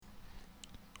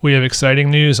We have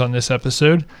exciting news on this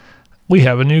episode. We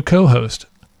have a new co-host.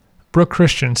 Brooke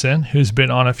Christensen, who's been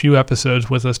on a few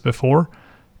episodes with us before,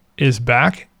 is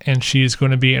back, and she's going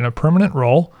to be in a permanent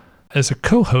role as a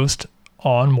co-host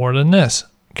on More Than This.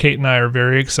 Kate and I are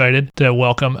very excited to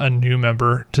welcome a new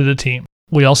member to the team.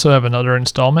 We also have another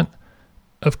installment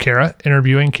of Kara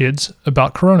interviewing kids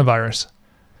about coronavirus.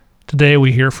 Today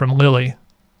we hear from Lily.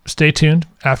 Stay tuned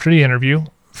after the interview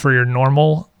for your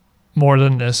normal More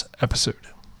Than This episode.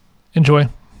 Enjoy.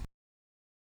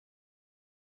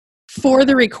 For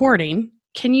the recording,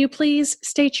 can you please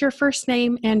state your first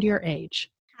name and your age?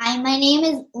 Hi, my name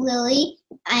is Lily.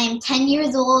 I am 10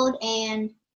 years old and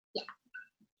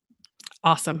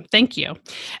Awesome. Thank you.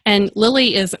 And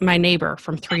Lily is my neighbor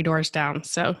from 3 doors down,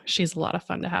 so she's a lot of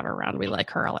fun to have around. We like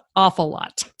her an awful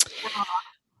lot.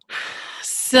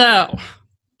 So,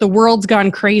 the world's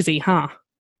gone crazy, huh?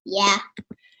 Yeah.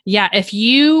 Yeah, if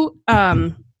you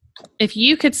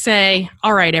could say,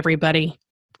 all right, everybody,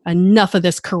 enough of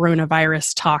this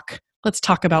coronavirus talk. Let's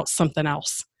talk about something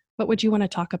else. What would you want to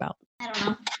talk about? I don't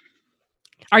know.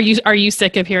 Are you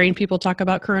sick of hearing people talk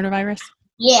about coronavirus?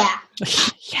 Yeah.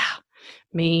 Yeah,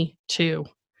 me too.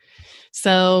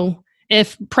 So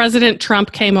if President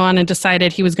Trump came on and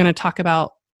decided he was going to talk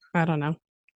about, I don't know,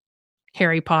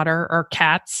 Harry Potter or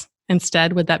cats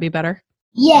instead, would that be better?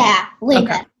 Yeah. Way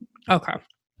better. Okay.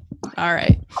 All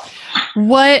right.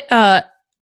 What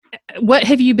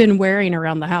have you been wearing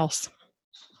around the house?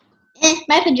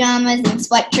 My pajamas and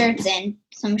sweatshirts and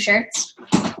some shirts.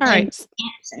 All right. Pants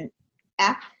and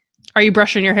yeah. Are you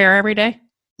brushing your hair every day?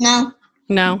 No.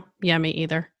 No? Yeah, me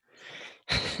either.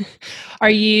 Are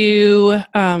you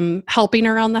helping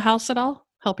around the house at all?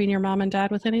 Helping your mom and dad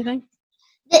with anything?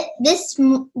 This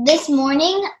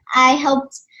morning, I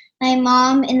helped my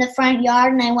mom in the front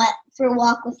yard, and I went for a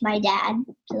walk with my dad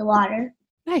to the water.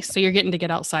 Nice. So you're getting to get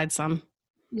outside some.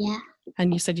 Yeah.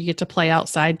 And you said you get to play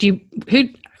outside.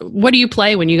 What do you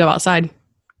play when you go outside?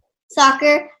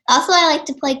 Soccer. Also, I like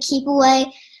to play keep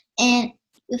away and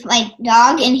with my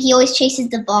dog, and he always chases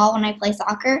the ball when I play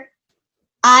soccer.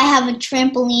 I have a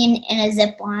trampoline and a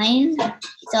zip line,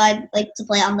 so I like to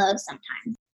play on those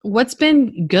sometimes. What's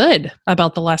been good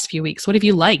about the last few weeks? What have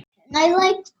you liked? I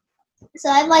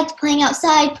liked playing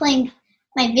outside, playing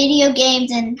my video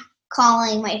games, and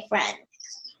calling my friends.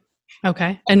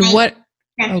 Okay. And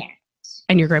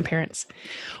and your grandparents.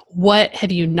 What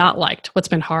have you not liked? What's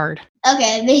been hard?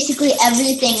 Okay, basically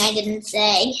everything I didn't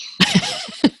say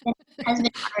has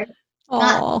been hard.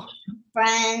 Oh,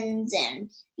 Friends and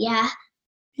yeah.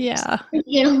 yeah. I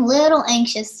get a little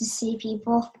anxious to see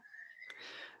people.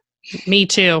 Me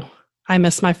too. I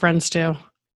miss my friends too.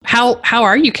 How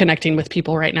are you connecting with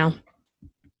people right now?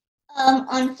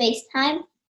 On FaceTime.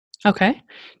 Okay.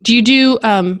 Do you do,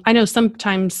 I know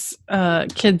sometimes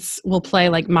kids will play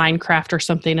like Minecraft or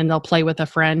something and they'll play with a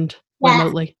friend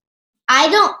remotely. I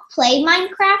don't play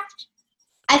Minecraft.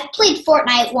 I've played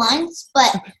Fortnite once,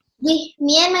 but me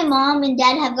and my mom and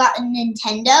dad have got a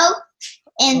Nintendo,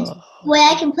 and the way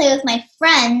I can play with my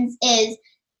friends is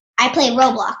I play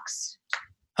Roblox.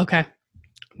 Okay.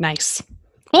 Nice.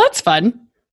 Well, that's fun.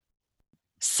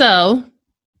 So,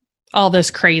 all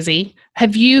this crazy.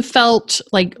 Have you felt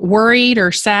like worried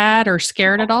or sad or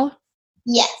scared at all?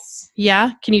 Yes.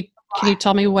 Yeah. Can you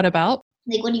tell me what about?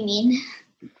 Like, what do you mean?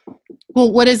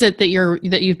 Well, what is it that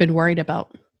you've been worried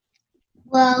about?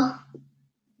 Well,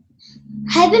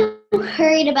 I've been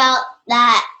worried about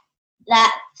that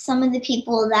some of the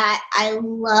people that I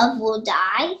love will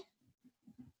die.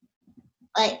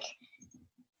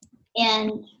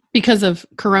 And because of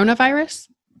coronavirus?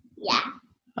 Yeah.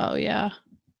 Oh, yeah.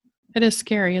 It is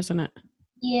scary, isn't it?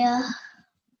 Yeah.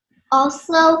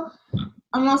 Also,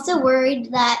 I'm also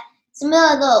worried that some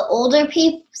of the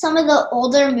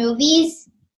older movies,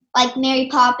 like Mary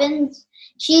Poppins,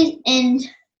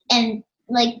 and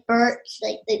like Bert,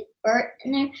 like the Bert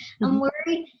in there. Mm-hmm. I'm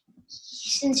worried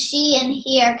since she and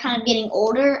he are kind of getting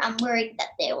older. I'm worried that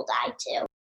they will die too.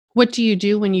 What do you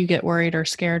do when you get worried or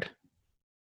scared?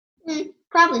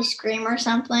 Probably scream or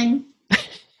something.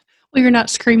 Well, you're not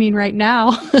screaming right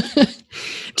now.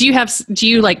 Do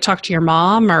you like talk to your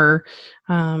mom or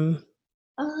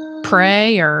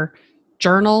pray or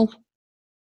journal?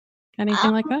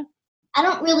 Anything like that? I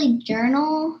don't really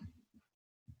journal.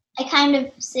 I kind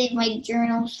of save my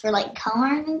journals for like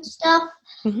coloring and stuff.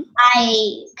 Mm-hmm.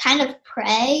 I kind of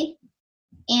pray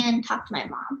and talk to my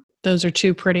mom. Those are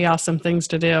 2 pretty awesome things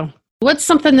to do. What's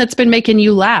something that's been making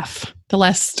you laugh the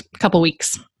last couple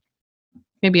weeks?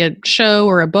 Maybe a show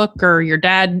or a book or your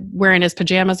dad wearing his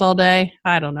pajamas all day.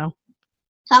 I don't know.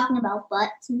 Talking about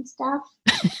butts and stuff.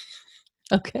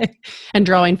 Okay. And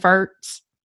drawing farts.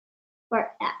 for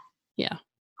Yeah.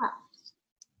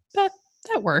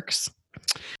 That works.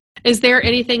 Is there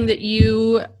anything that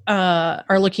you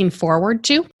are looking forward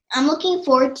to? I'm looking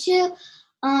forward to,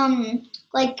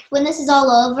 like when this is all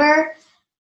over,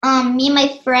 me and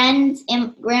my friends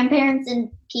and grandparents and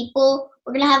people,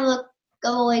 we're gonna have a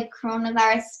go away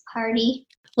coronavirus party.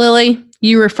 Lily,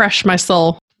 you refresh my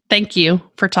soul. Thank you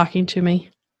for talking to me.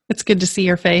 It's good to see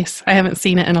your face. I haven't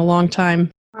seen it in a long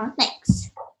time.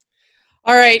 Thanks.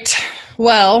 All right.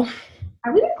 Well,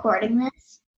 are we recording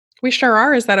this? We sure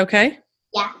are. Is that okay?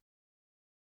 Yeah.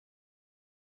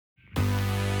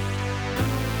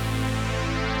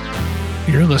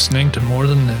 You're listening to More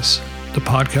Than This, the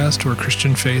podcast where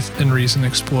Christian faith and reason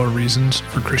explore reasons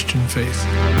for Christian faith.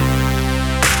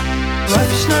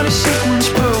 Life is not a sequence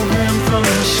program from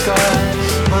the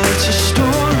sky, but it's a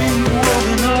story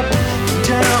woven up and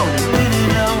down and in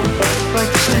and out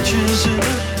like the stitches in a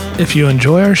hand. If you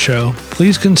enjoy our show,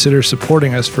 please consider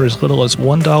supporting us for as little as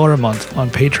 $1 a month on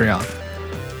Patreon.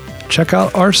 Check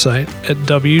out our site at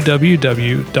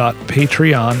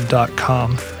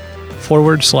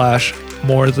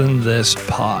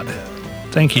www.patreon.com/morethanthis-pod.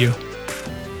 Thank you.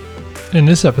 In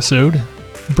this episode,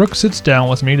 Brooke sits down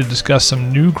with me to discuss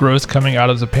some new growth coming out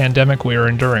of the pandemic we are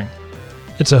enduring.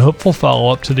 It's a hopeful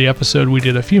follow-up to the episode we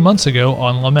did a few months ago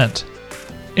on lament.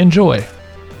 Enjoy.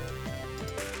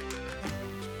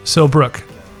 So, Brooke.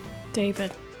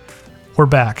 David. We're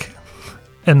back.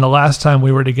 And the last time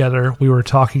we were together, we were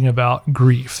talking about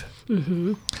grief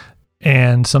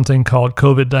and something called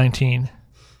COVID-19.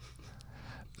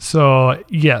 So,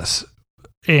 yes.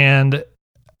 And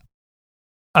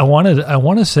I want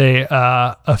to say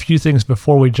a few things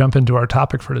before we jump into our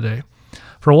topic for today.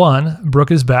 For one,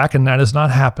 Brooke is back, and that is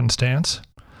not happenstance.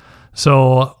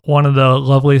 So one of the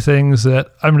lovely things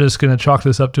that I'm just going to chalk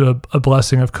this up to a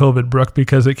blessing of COVID, Brooke,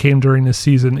 because it came during this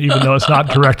season, even though it's not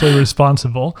directly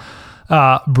responsible.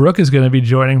 Brooke is going to be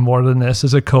joining More Than This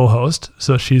as a co-host.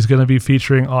 So she's going to be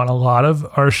featuring on a lot of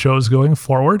our shows going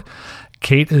forward.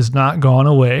 Kate has not gone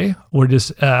away. We're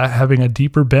just having a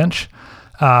deeper bench.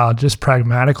 Just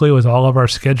pragmatically with all of our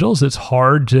schedules, it's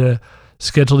hard to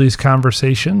schedule these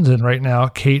conversations. And right now,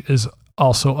 Kate is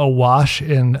also awash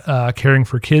in caring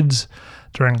for kids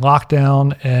during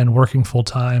lockdown and working full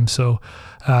time. So,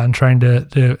 and trying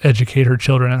to educate her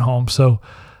children at home. So,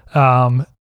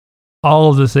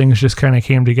 all of the things just kind of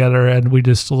came together, and we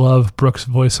just love Brooke's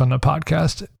voice on the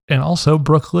podcast. And also,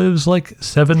 Brooke lives like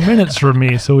 7 minutes from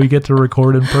me, so we get to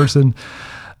record in person.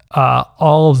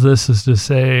 All of this is to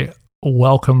say,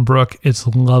 welcome, Brooke. It's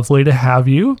lovely to have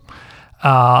you.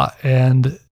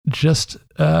 And just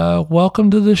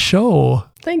welcome to the show.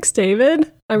 Thanks,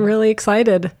 David. I'm really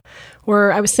excited.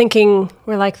 I was thinking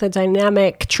we're like the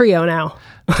dynamic trio now.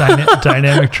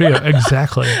 Dynamic trio,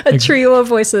 exactly. A trio of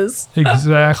voices.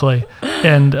 Exactly.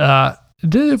 And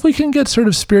if we can get sort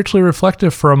of spiritually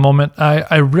reflective for a moment,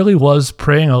 I really was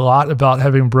praying a lot about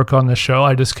having Brooke on the show.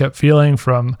 I just kept feeling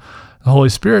from the Holy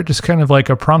Spirit, just kind of like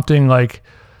a prompting, like,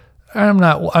 I'm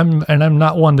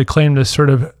not one to claim this sort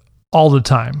of all the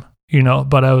time,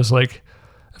 but I was like,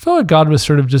 I felt like God was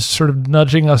sort of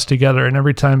nudging us together. And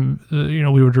every time,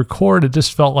 we would record, it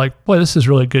just felt like, boy, this is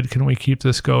really good. Can we keep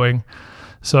this going?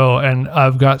 So, and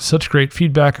I've got such great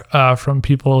feedback from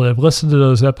people that have listened to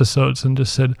those episodes and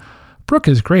just said, Brooke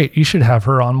is great. You should have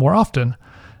her on more often.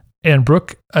 And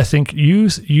Brooke, I think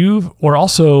you were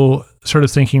also sort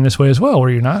of thinking this way as well, were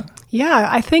you not? Yeah,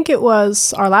 I think it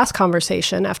was our last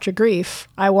conversation after grief.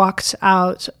 I walked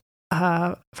out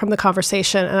from the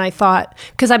conversation and I thought,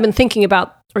 because I've been thinking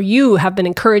about, or you have been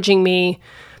encouraging me,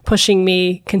 pushing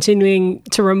me, continuing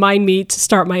to remind me to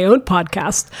start my own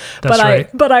podcast. That's right.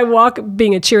 But I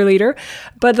being a cheerleader.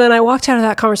 But then I walked out of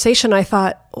that conversation, I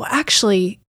thought, well,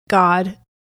 actually, God,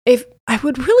 if I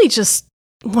would really just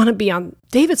want to be on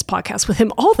David's podcast with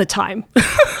him all the time.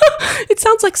 It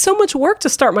sounds like so much work to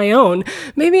start my own.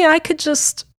 Maybe I could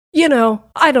just,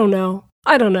 I don't know.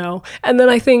 And then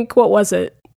I think, what was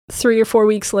it? 3 or 4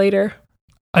 weeks later,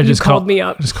 you called me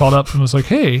up. I just called up and was like,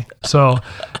 hey. So,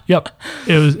 yep,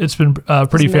 it's been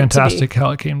pretty fantastic how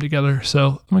it came together.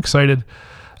 So I'm excited.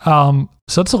 So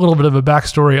that's a little bit of a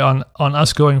backstory on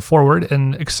us going forward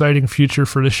and exciting future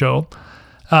for the show.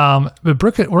 But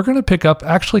Brooke, we're going to pick up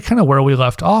actually kind of where we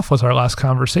left off with our last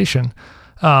conversation.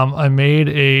 I made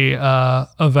a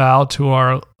vow to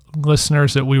our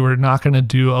listeners that we were not going to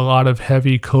do a lot of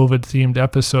heavy COVID-themed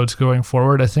episodes going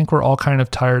forward. I think we're all kind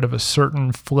of tired of a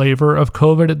certain flavor of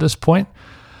COVID at this point.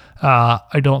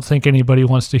 I don't think anybody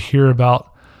wants to hear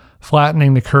about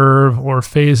flattening the curve or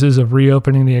phases of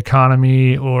reopening the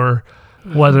economy or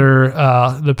whether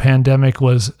the pandemic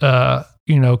was,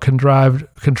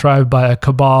 contrived by a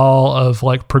cabal of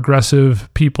like progressive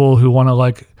people who want to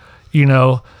like,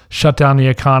 shut down the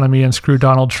economy and screw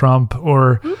Donald Trump.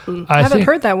 Or I haven't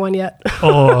heard that one yet.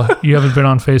 Oh, you haven't been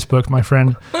on Facebook, my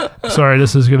friend. Sorry,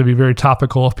 this is going to be very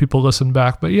topical if people listen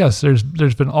back. But yes, there's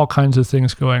been all kinds of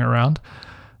things going around.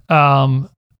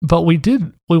 But we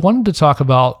had talked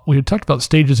about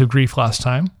stages of grief last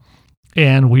time.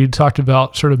 And we talked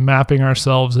about sort of mapping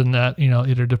ourselves in that,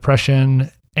 either depression,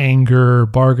 anger,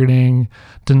 bargaining,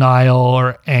 denial,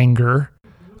 or anger,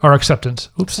 or acceptance.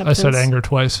 Oops, I said anger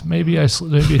twice. Maybe I've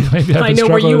been I know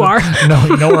where you are. No,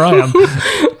 you know where I am.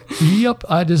 Yep,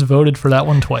 I just voted for that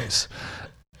one twice.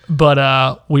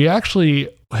 But we actually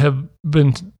have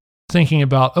been thinking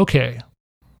about, okay,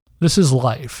 this is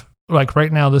life. Like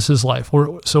right now, this is life.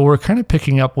 We're kind of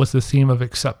picking up with the theme of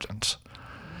acceptance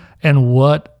and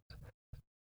what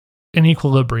in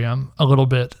equilibrium a little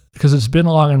bit, because it's been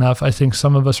long enough. I think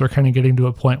some of us are kind of getting to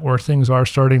a point where things are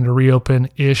starting to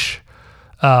reopen-ish,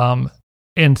 and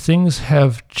things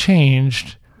have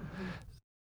changed,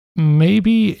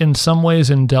 maybe in some ways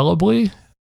indelibly,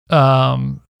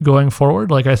 going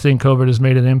forward. Like I think COVID has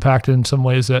made an impact in some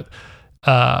ways that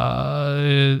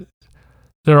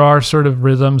there are sort of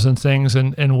rhythms and things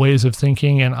and ways of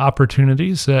thinking and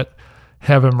opportunities that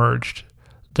have emerged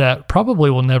that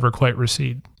probably will never quite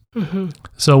recede. Mm-hmm.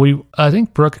 So I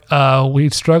think, Brooke, we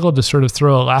struggled to sort of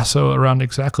throw a lasso around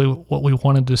exactly what we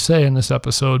wanted to say in this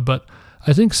episode, but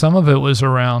I think some of it was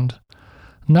around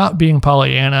not being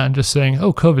Pollyanna and just saying,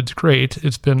 oh, COVID's great,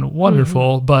 it's been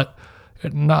wonderful, but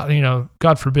not,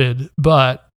 God forbid,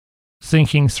 but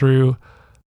thinking through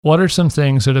what are some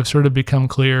things that have sort of become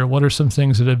clear, what are some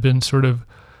things that have been sort of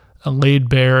laid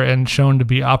bare and shown to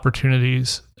be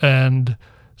opportunities, and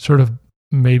sort of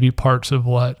maybe parts of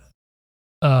what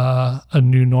a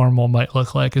new normal might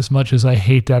look like, as much as I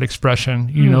hate that expression.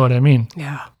 You know what I mean?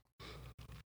 Yeah.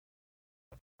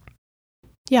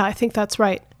 Yeah, I think that's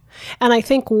right. And I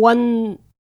think one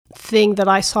thing that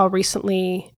I saw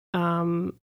recently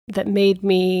that made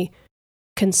me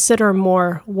consider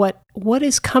more what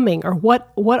is coming, or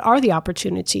what are the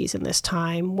opportunities in this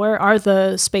time? Where are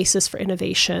the spaces for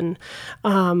innovation?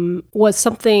 Was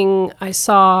something I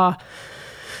saw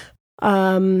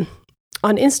on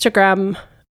Instagram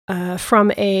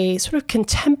from a sort of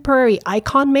contemporary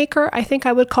icon maker, I think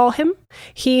I would call him.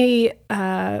 He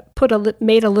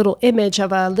made a little image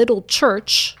of a little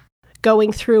church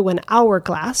going through an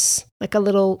hourglass, like a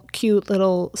little cute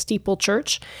little steeple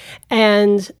church.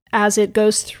 And as it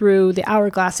goes through the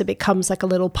hourglass, it becomes like a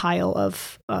little pile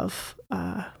of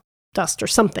dust or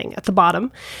something at the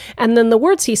bottom. And then the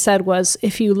words he said was,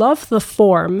 if you love the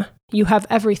form, you have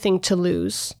everything to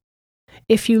lose.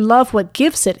 If you love what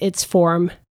gives it its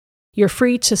form, you're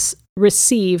free to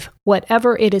receive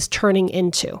whatever it is turning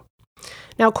into.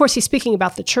 Now, of course, he's speaking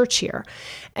about the church here.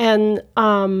 And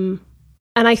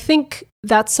I think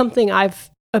that's something I've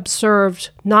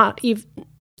observed,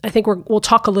 I think we'll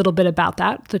talk a little bit about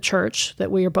that, the church that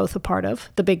we are both a part of,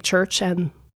 the big church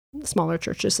and smaller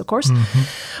churches, of course.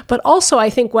 Mm-hmm. But also, I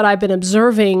think what I've been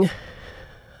observing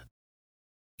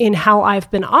in how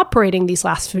I've been operating these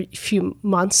last few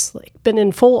months, like been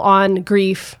in full-on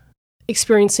grief,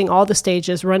 experiencing all the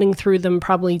stages, running through them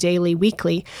probably daily,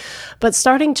 weekly, but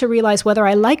starting to realize whether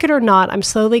I like it or not, I'm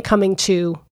slowly coming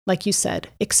to, like you said,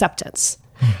 acceptance.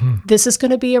 Mm-hmm. This is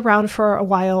going to be around for a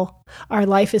while. Our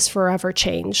life is forever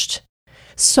changed.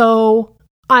 So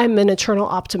I'm an eternal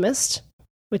optimist,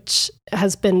 which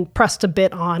has been pressed a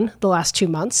bit on the last 2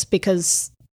 months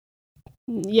because,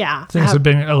 things have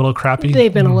been a little crappy.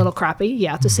 They've been a little crappy,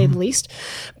 to say the least.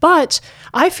 But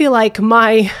I feel like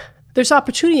there's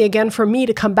opportunity again for me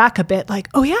to come back a bit like,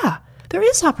 oh yeah, there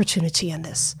is opportunity in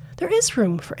this. There is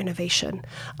room for innovation.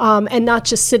 And not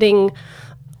just sitting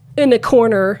in a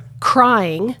corner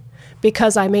crying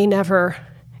because I may never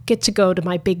get to go to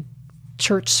my big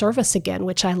church service again,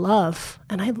 which I love.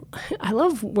 And I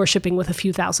love worshiping with a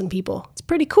few thousand people. It's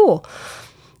pretty cool.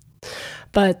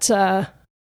 But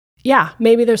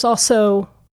maybe there's also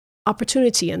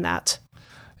opportunity in that.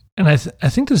 And I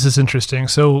think this is interesting.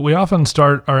 So we often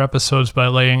start our episodes by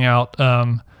laying out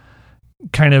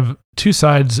kind of two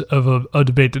sides of a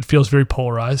debate that feels very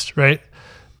polarized, right?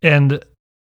 And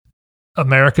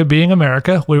America being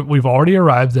America, we've already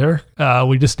arrived there.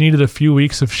 We just needed a few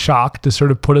weeks of shock to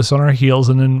sort of put us on our heels.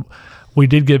 And then we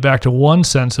did get back to one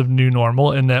sense of new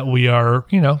normal in that we are,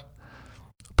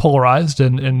 polarized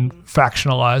and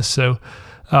factionalized. So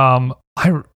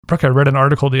I read an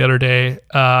article the other day,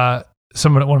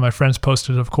 one of my friends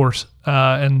posted, of course,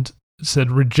 and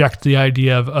said, reject the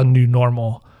idea of a new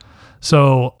normal.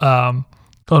 So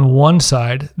on one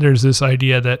side, there's this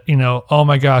idea that, oh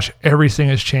my gosh, everything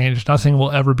has changed. Nothing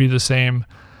will ever be the same.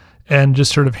 And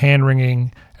just sort of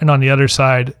hand-wringing. And on the other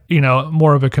side,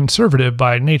 more of a conservative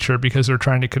by nature because they're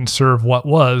trying to conserve what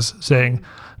was, saying,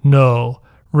 no,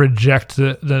 reject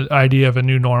the idea of a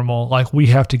new normal. Like, we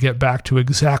have to get back to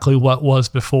exactly what was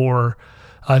before,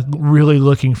 really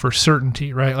looking for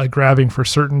certainty, right? Like grabbing for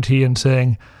certainty and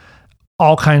saying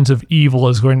all kinds of evil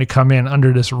is going to come in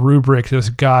under this rubric, this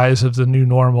guise of the new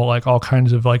normal, like all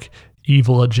kinds of like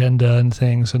evil agenda and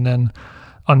things. And then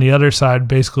on the other side,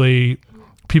 basically,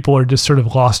 people are just sort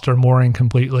of lost their mooring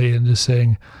completely and just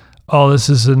saying, oh, this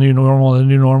is the new normal. The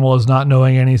new normal is not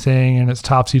knowing anything, and it's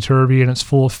topsy-turvy, and it's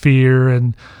full of fear,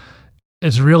 and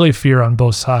it's really fear on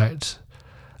both sides.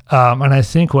 And I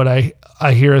think what I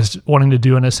hear us wanting to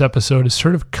do in this episode is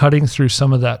sort of cutting through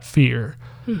some of that fear,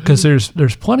 because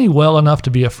there's plenty well enough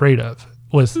to be afraid of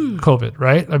with COVID,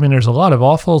 right? I mean, there's a lot of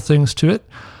awful things to it,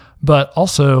 but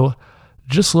also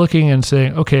just looking and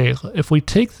saying, okay, if we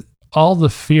take all the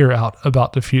fear out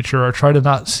about the future, or try to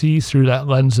not see through that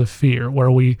lens of fear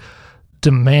where we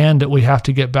demand that we have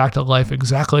to get back to life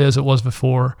exactly as it was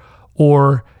before,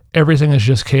 or everything is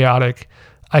just chaotic.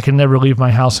 I can never leave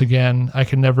my house again. I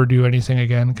can never do anything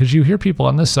again. Because you hear people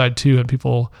on this side too, and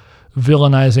people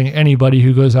villainizing anybody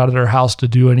who goes out of their house to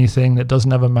do anything that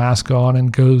doesn't have a mask on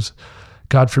and goes,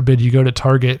 God forbid, you go to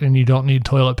Target and you don't need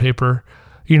toilet paper.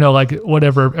 Like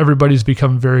whatever, everybody's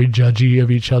become very judgy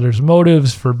of each other's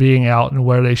motives for being out and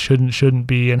where they shouldn't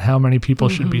be and how many people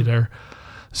should be there.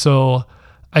 So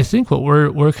I think what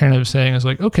we're kind of saying is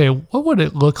like, okay, what would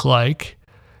it look like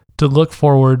to look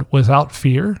forward without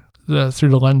fear, through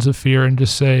the lens of fear, and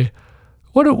just say,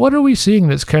 what are we seeing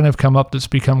that's kind of come up that's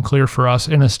become clear for us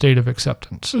in a state of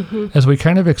acceptance? As we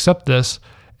kind of accept this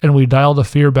and we dial the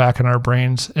fear back in our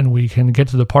brains, and we can get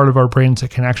to the part of our brains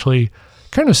that can actually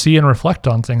kind of see and reflect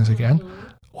on things again.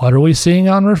 What are we seeing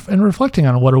on and reflecting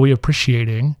on? What are we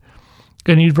appreciating?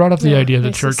 And you brought up the idea of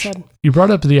the church. You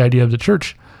brought up the idea of the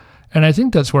church. And I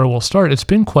think that's where we'll start. It's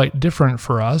been quite different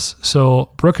for us. So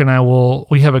Brooke and I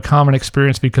we have a common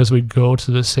experience because we go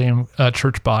to the same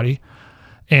church body.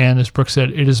 And as Brooke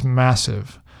said, it is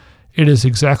massive. It is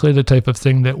exactly the type of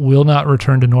thing that will not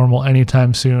return to normal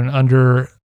anytime soon under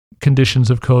conditions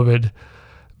of COVID,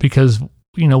 because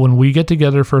when we get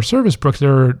together for a service, Brooke,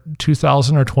 there are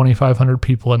 2,000 or 2,500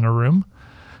 people in the room.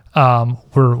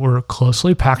 We're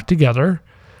closely packed together,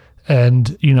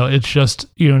 and it's just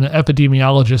an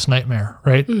epidemiologist nightmare,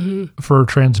 right? For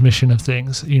transmission of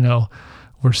things.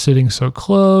 We're sitting so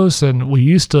close, and we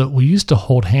used to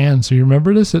hold hands. So you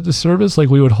remember this at the service? Like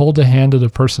we would hold the hand of the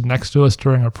person next to us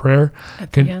during a prayer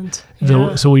at the end.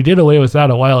 Yeah. So we did away with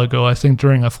that a while ago, I think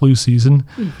during a flu season.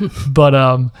 But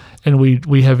and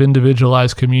we have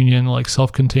individualized communion, like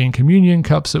self-contained communion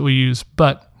cups that we use.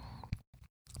 But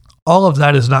all of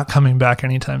that is not coming back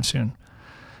anytime soon.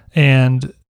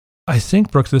 And I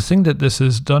think, Brooke, the thing that this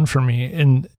has done for me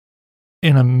in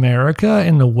America,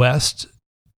 in the West,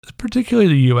 particularly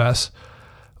the U.S.,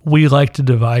 we like to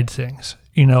divide things.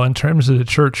 In terms of the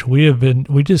church, we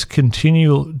just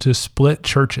continue to split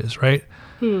churches, right?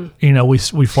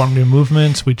 We form new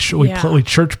movements, we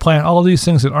church plant, all these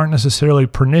things that aren't necessarily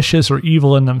pernicious or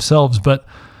evil in themselves, but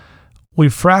we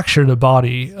fracture the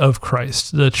body of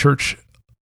Christ, the church,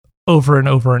 over and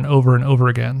over and over and over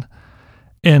again.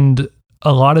 And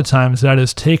a lot of times that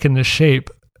has taken the shape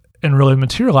and really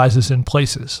materializes in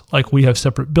places. Like we have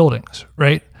separate buildings,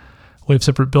 right? We have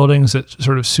separate buildings that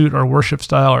sort of suit our worship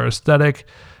style, our aesthetic.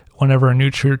 Whenever a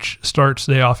new church starts,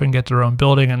 they often get their own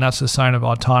building, and that's a sign of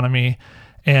autonomy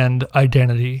and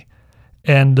identity.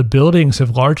 And the buildings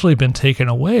have largely been taken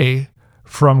away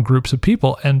from groups of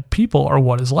people, and people are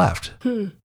what is left.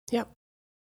 Yep.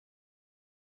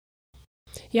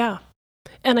 Yeah.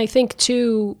 And I think,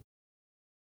 too,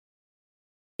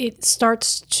 it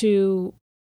starts to,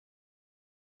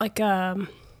 like a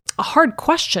hard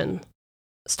question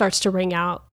starts to ring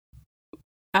out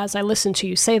as I listen to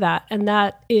you say that. And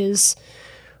that is,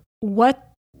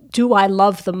 what do I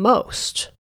love the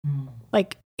most?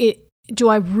 Like, do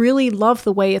I really love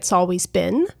the way it's always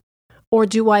been? Or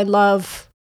do I love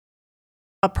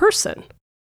a person?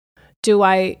 Do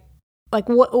I, like,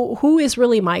 who is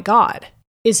really my God?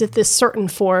 Is it this certain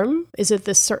form? Is it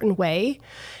this certain way?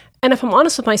 And if I'm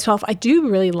honest with myself, I do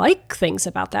really like things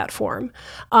about that form.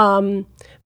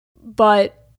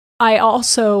 But I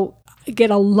also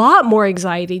get a lot more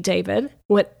anxiety, David,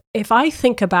 if I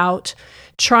think about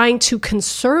trying to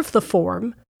conserve the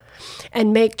form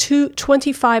and make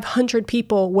 2,500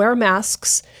 people wear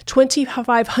masks,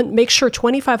 make sure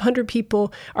 2,500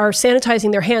 people are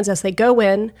sanitizing their hands as they go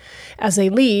in, as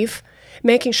they leave,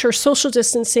 making sure social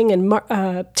distancing and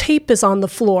tape is on the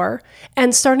floor,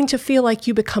 and starting to feel like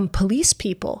you become police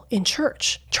people in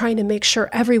church, trying to make sure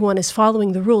everyone is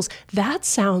following the rules. That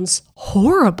sounds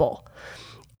horrible.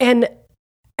 And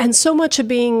so much of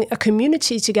being a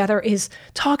community together is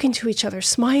talking to each other,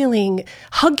 smiling,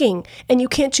 hugging, and you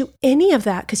can't do any of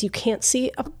that because you can't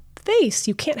see a face.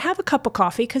 You can't have a cup of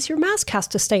coffee because your mask has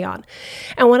to stay on.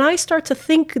 And when I start to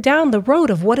think down the road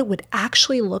of what it would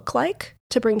actually look like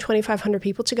to bring 2,500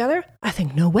 people together, I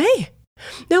think, no way.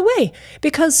 No way.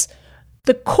 Because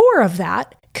the core of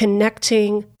that,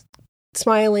 connecting,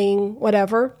 smiling,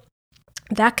 whatever,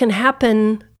 that can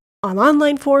happen on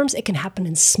online forums. It can happen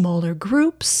in smaller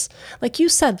groups. Like you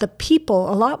said, the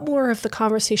people, a lot more of the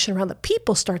conversation around the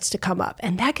people starts to come up.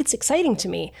 And that gets exciting to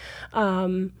me.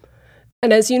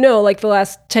 And as you know, like the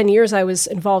last 10 years, I was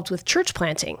involved with church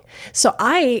planting. So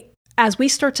as we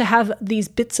start to have these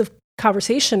bits of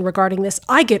conversation regarding this,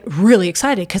 I get really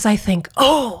excited because I think,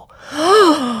 oh,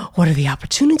 what are the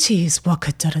opportunities? What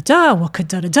could da-da-da? What could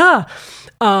da-da-da?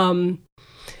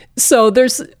 So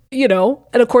there's,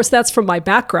 and of course that's from my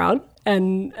background.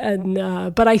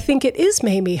 But I think it is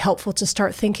maybe helpful to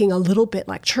start thinking a little bit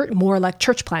like more like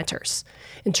church planters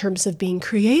in terms of being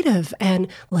creative and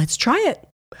let's try it.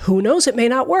 Who knows? It may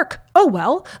not work. Oh,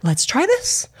 well, let's try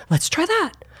this. Let's try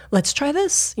that. Let's try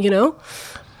this,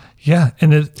 Yeah.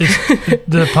 And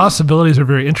the possibilities are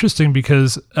very interesting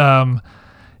because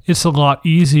it's a lot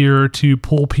easier to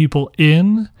pull people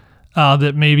in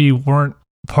that maybe weren't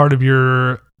part of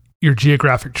your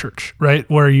geographic church, right?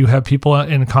 Where you have people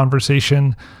in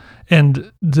conversation and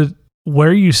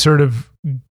where you sort of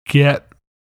get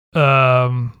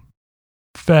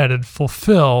fed and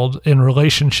fulfilled in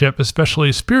relationship,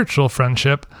 especially spiritual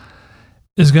friendship,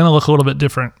 is going to look a little bit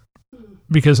different.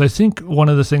 Because I think one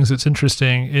of the things that's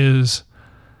interesting is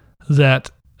that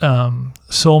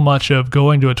so much of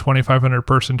going to a 2,500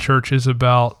 person church is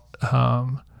about,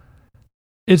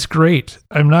 it's great.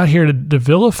 I'm not here to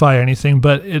vilify anything,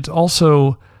 but it's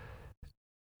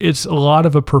a lot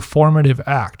of a performative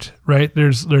act, right?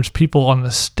 There's people on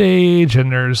the stage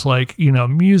and there's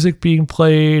music being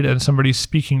played and somebody's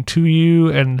speaking to you,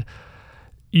 and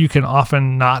you can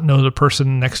often not know the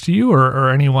person next to you or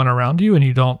anyone around you, and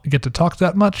you don't get to talk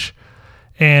that much.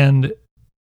 And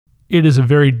it is a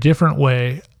very different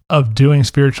way of doing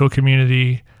spiritual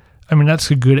community. I mean, that's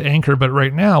a good anchor, but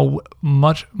right now,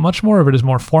 much more of it is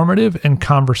more formative and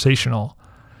conversational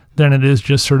than it is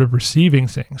just sort of receiving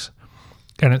things.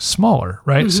 And it's smaller,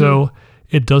 right? Mm-hmm. So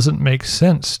it doesn't make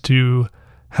sense to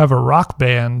have a rock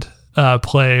band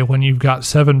play when you've got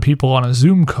 7 people on a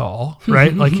Zoom call,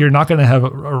 right? Like you're not going to have a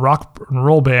rock and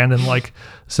roll band and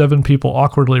 7 people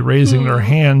awkwardly raising their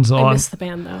hands on. I miss the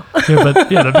band though.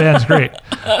 The band's great.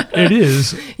 It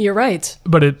is. You're right.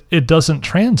 But it doesn't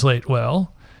translate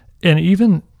well. And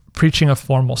even preaching a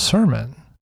formal sermon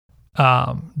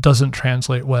doesn't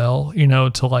translate well,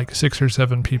 to 6 or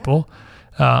 7 people.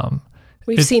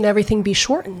 We've seen everything be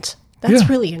shortened. That's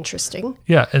really interesting.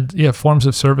 Yeah, forms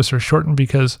of service are shortened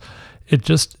because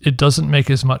it doesn't make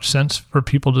as much sense for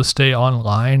people to stay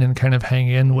online and kind of hang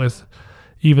in with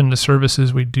even the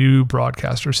services we do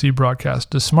broadcast or see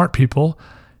broadcast. The smart people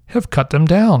have cut them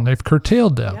down. They've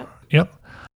curtailed them. Yep.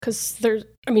 Because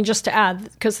just to add,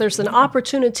 because there's an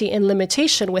opportunity and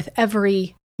limitation with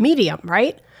every medium,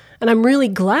 right? And I'm really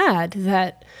glad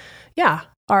that,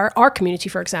 our community,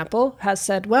 for example, has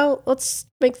said, well, let's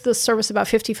make the service about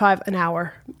 $55 an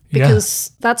hour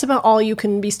because that's about all you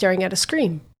can be staring at a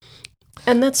screen.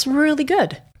 And that's really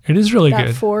good. It is really good.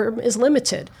 That form is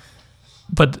limited.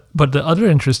 But the other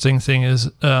interesting thing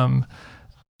is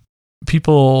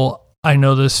people, I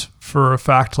know this for a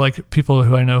fact, people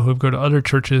who I know who go to other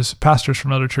churches, pastors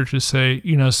from other churches say,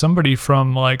 somebody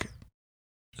from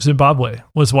Zimbabwe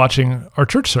was watching our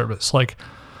church service.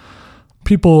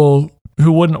 People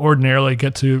who wouldn't ordinarily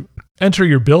get to enter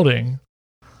your building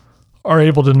are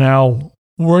able to now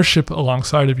worship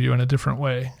alongside of you in a different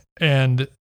way. And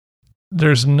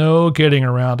there's no getting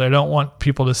around. I don't want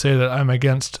people to say that I'm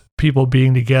against people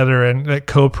being together and that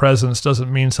co-presence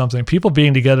doesn't mean something. People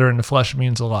being together in the flesh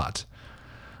means a lot.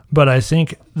 But I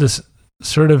think this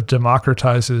sort of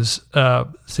democratizes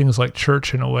things like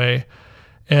church in a way.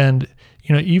 And,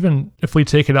 even if we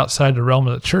take it outside the realm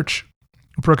of the church,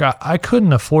 Brooke, I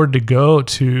couldn't afford to go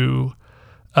to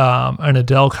an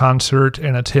Adele concert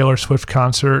and a Taylor Swift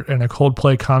concert and a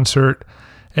Coldplay concert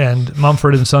and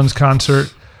Mumford & Sons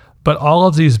concert, but all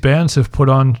of these bands have put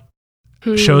on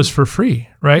shows for free,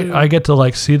 right? I get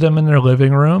to see them in their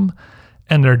living room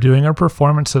and they're doing a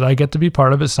performance that I get to be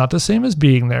part of. It's not the same as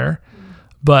being there,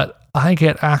 but I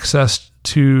get access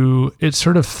to, it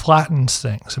sort of flattens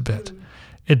things a bit.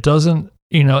 it doesn't,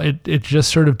 it just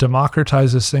sort of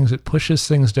democratizes things. It pushes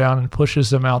things down and pushes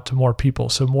them out to more people.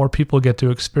 So more people get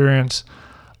to experience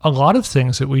a lot of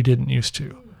things that we didn't used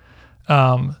to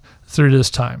through this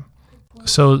time.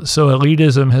 So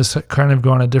elitism has kind of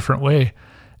gone a different way.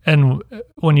 And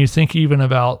when you think even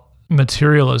about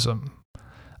materialism,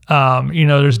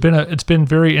 it's been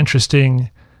very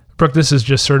interesting. Brooke, this is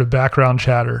just sort of background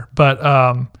chatter,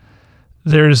 but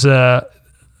there's a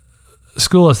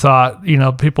school of thought,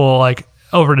 people like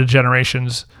over the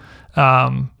generations.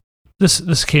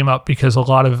 This came up because a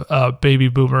lot of baby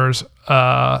boomers,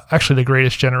 actually the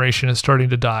greatest generation, is starting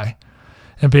to die.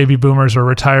 And baby boomers are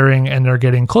retiring and they're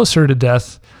getting closer to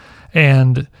death.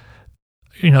 And,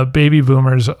 baby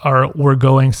boomers were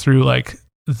going through like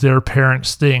their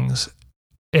parents' things.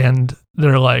 And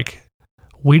they're like,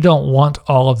 we don't want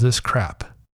all of this crap,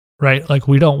 right? Like,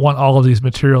 we don't want all of these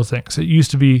material things. It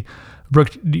used to be,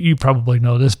 Brooke, you probably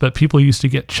know this, but people used to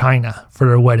get china for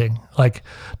their wedding, like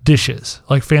dishes,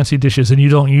 like fancy dishes, and you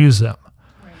don't use them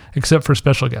except for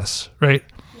special guests, right?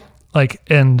 Yeah. Like,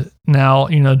 and now,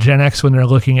 Gen X, when they're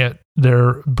looking at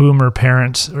their boomer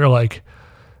parents, they're like,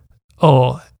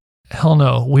 oh, hell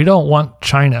no, we don't want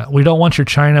china. We don't want your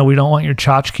china. We don't want your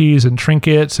tchotchkes and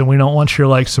trinkets, and we don't want your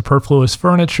like superfluous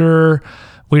furniture.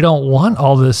 We don't want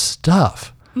all this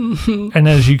stuff. Mm-hmm. And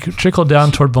as you trickle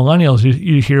down toward millennials,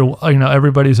 you hear,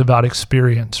 everybody's about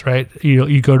experience, right?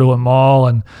 You go to a mall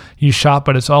and you shop,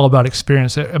 but it's all about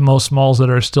experience. Most malls that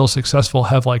are still successful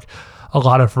have like a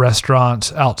lot of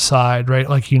restaurants outside, right?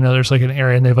 Like, there's like an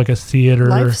area and they have like a theater.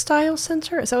 Lifestyle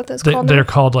center? Is that what that's called? They're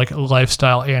called like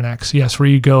Lifestyle Annex. Yes, where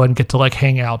you go and get to like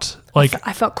hang out. Like,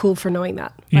 I felt cool for knowing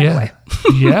that, by the way.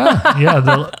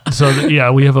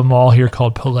 Yeah. We have a mall here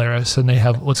called Polaris, and they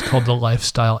have what's called the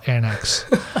Lifestyle Annex.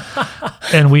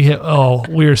 And we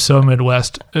are so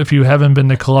Midwest. If you haven't been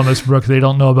to Columbus, Brooke, they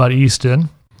don't know about Easton,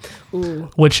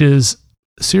 which is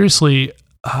seriously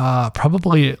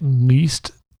probably at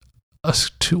least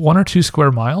 1 or 2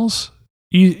 square miles,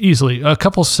 easily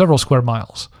several square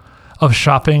miles of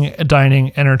shopping,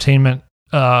 dining, entertainment,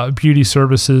 beauty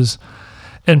services.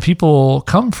 And people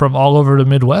come from all over the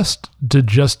Midwest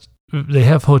they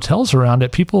have hotels around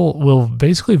it. People will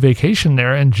basically vacation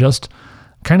there and just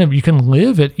kind of, you can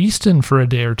live at Easton for a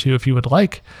day or two if you would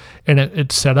like. And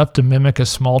it's set up to mimic a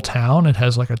small town. It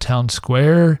has like a town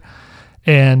square.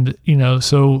 And,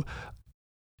 so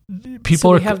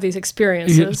people have these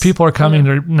experiences. People are coming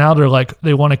there now. They're like,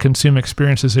 they want to consume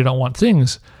experiences. They don't want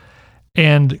things.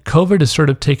 And COVID has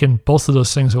sort of taken both of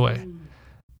those things away.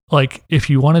 Like, if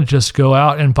you want to just go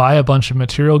out and buy a bunch of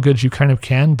material goods, you kind of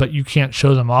can, but you can't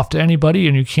show them off to anybody,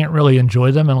 and you can't really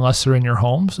enjoy them unless they're in your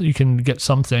homes. You can get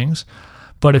some things.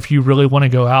 But if you really want to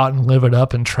go out and live it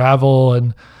up and travel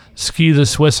and ski the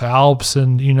Swiss Alps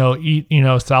and, eat,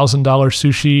 $1,000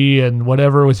 sushi and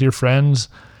whatever with your friends,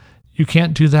 you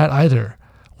can't do that either.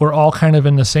 We're all kind of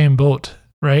in the same boat,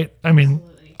 right? I mean,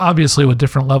 obviously with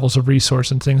different levels of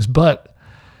resource and things, but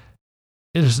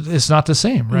it's not the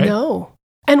same, right? No.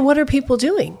 And what are people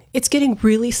doing? It's getting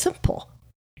really simple.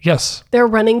 Yes. They're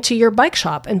running to your bike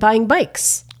shop and buying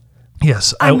bikes.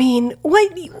 Yes. I mean,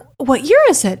 what year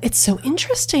is it? It's so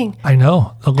interesting. I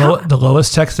know. The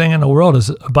lowest tech thing in the world is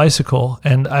a bicycle.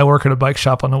 And I work at a bike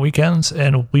shop on the weekends,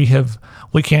 and we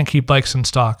can't keep bikes in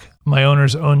stock. My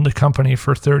owner's owned the company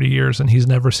for 30 years, and he's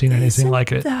never seen anything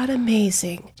like it. Isn't that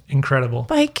amazing? Incredible.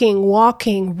 Biking,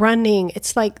 walking, running.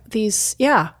 It's like these,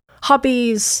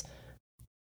 hobbies.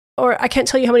 Or I can't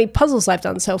tell you how many puzzles I've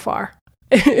done so far.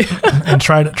 And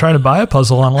try to buy a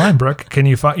puzzle online, Brooke.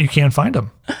 You can't find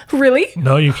them. Really?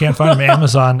 No, you can't find them on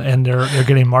Amazon, and they're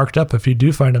getting marked up. If you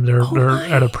do find them, they're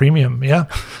at a premium. Yeah.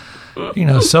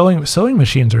 Sewing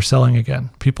machines are selling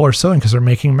again. People are sewing because they're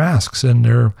making masks, and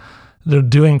they're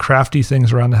doing crafty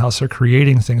things around the house. They're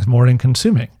creating things more than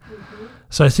consuming. Mm-hmm.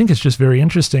 So I think it's just very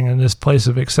interesting in this place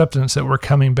of acceptance that we're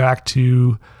coming back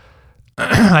to.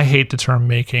 I hate the term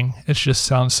making. It just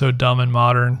sounds so dumb and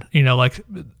modern. Like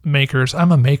makers.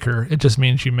 I'm a maker. It just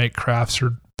means you make crafts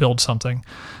or build something.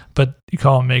 But you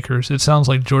call them makers. It sounds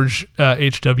like George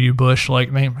H.W. Bush,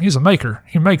 like name. He's a maker.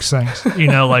 He makes things. It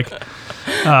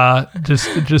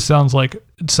just sounds like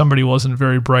somebody wasn't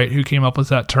very bright who came up with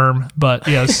that term. But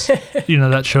yes,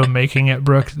 that show Making It,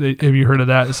 Brooke. Have you heard of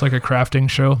that? It's like a crafting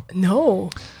show.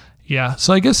 No. Yeah,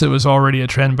 so I guess it was already a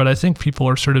trend, but I think people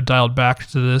are sort of dialed back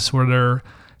to this where they're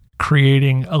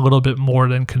creating a little bit more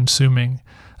than consuming.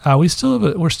 We're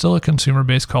still a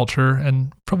consumer-based culture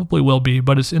and probably will be,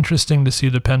 but it's interesting to see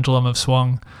the pendulum have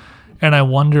swung. And I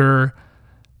wonder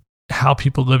how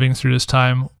people living through this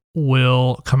time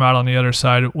will come out on the other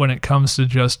side when it comes to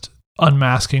just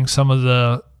unmasking some of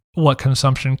the what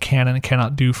consumption can and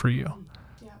cannot do for you.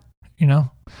 You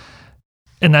know?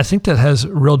 And I think that has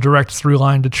real direct through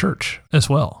line to church as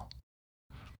well,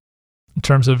 in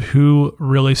terms of who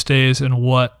really stays and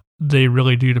what they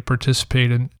really do to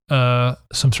participate in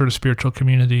some sort of spiritual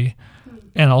community,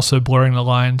 and also blurring the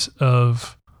lines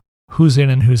of who's in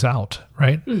and who's out,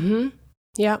 right? Mm-hmm.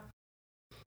 Yeah.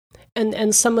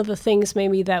 And some of the things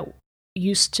maybe that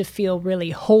used to feel really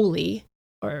holy,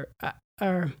 or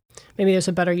maybe there's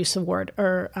a better use of word,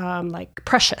 or like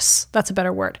precious. That's a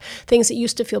better word. Things that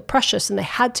used to feel precious and they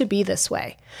had to be this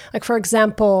way. Like, for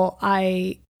example,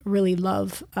 I really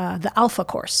love the Alpha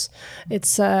Course.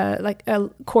 It's like a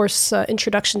course,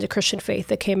 Introduction to Christian Faith,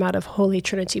 that came out of Holy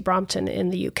Trinity Brompton in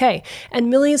the UK. And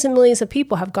millions of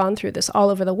people have gone through this all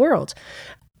over the world.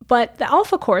 But the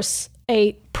Alpha Course,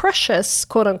 a precious,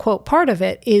 quote unquote, part of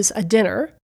it is a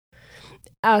dinner,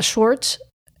 a short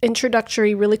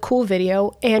introductory, really cool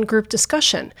video, and group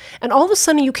discussion. And all of a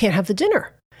sudden you can't have the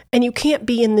dinner. And you can't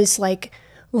be in this like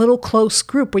little close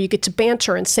group where you get to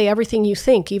banter and say everything you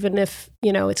think, even if,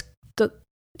 you know, it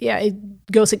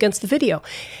goes against the video.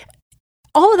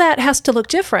 All of that has to look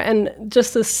different. And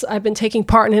just this, I've been taking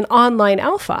part in an online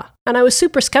alpha, and I was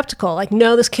super skeptical. Like,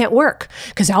 no, this can't work,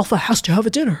 because alpha has to have a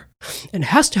dinner, and it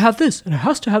has to have this, and it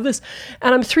has to have this.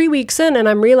 And I'm 3 weeks in, and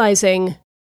I'm realizing,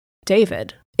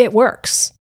 David, it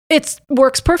works. It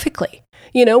works perfectly.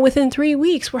 You know, within 3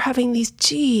 weeks, we're having these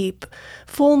deep,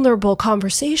 vulnerable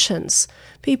conversations.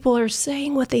 People are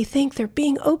saying what they think, they're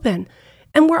being open,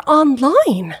 and we're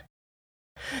online.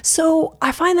 So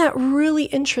I find that really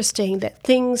interesting, that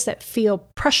things that feel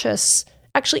precious,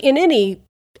 actually in any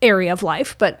area of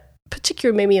life, but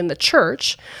particularly maybe in the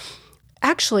church,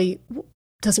 actually,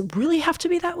 does it really have to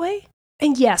be that way?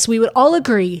 And yes, we would all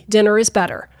agree dinner is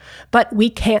better, but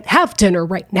we can't have dinner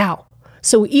right now.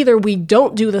 So either we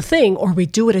don't do the thing or we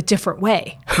do it a different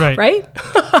way, right?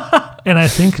 And I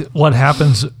think what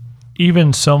happens,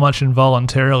 even so much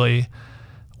involuntarily,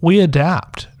 we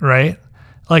adapt, right?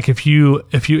 Like if you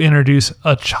introduce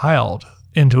a child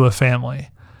into a family,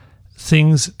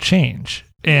 things change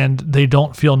and they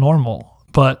don't feel normal.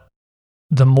 But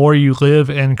the more you live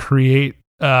and create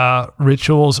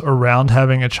rituals around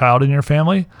having a child in your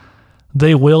family,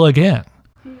 they will again.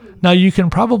 Now you can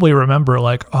probably remember,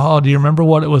 like, oh, do you remember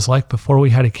what it was like before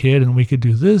we had a kid and we could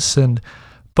do this?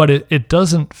 But it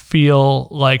doesn't feel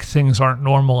like things aren't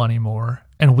normal anymore.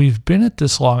 And we've been at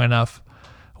this long enough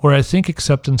where I think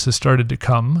acceptance has started to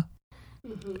come.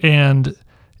 Mm-hmm. And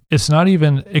it's not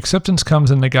even, acceptance comes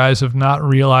in the guise of not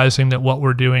realizing that what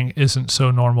we're doing isn't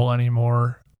so normal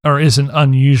anymore, or isn't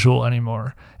unusual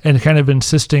anymore, and kind of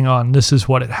insisting on this is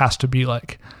what it has to be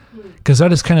like. Because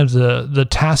that is kind of the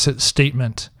tacit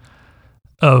statement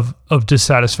of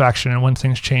dissatisfaction. And when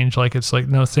things change, like, it's like,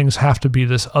 no, things have to be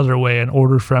this other way in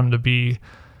order for them to be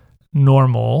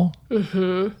normal.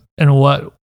 Mm-hmm. And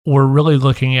what we're really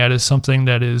looking at is something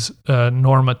that is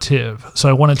normative. So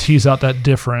I want to tease out that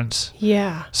difference.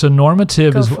 Yeah. So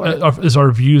normative is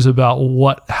our views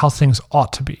about how things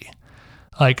ought to be.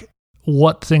 Like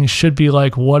what things should be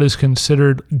like, what is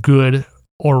considered good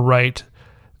or right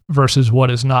versus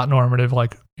what is not normative,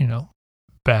 like, you know,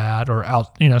 bad or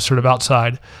out, you know, sort of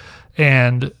outside.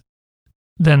 And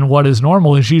then what is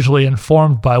normal is usually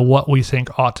informed by what we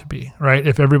think ought to be, right?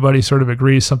 If everybody sort of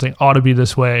agrees something ought to be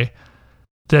this way,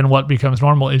 then what becomes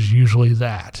normal is usually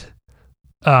that.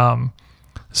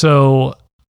 So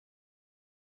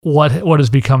what has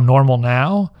become normal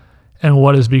now and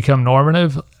what has become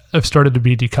normative have started to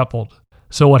be decoupled.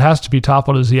 So what has to be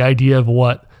toppled is the idea of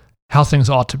how things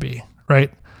ought to be,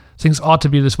 right? Things ought to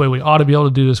be this way. We ought to be able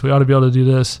to do this. We ought to be able to do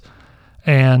this.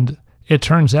 And it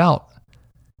turns out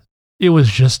it was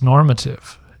just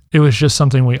normative. It was just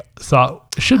something we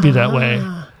thought should be that way.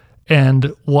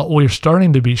 And what we're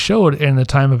starting to be showed in the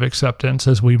time of acceptance,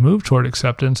 as we move toward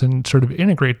acceptance and sort of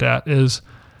integrate that, is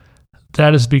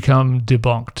that has become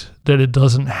debunked, that it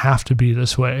doesn't have to be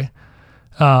this way.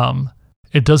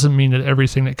 It doesn't mean that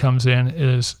everything that comes in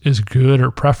is good or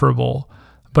preferable,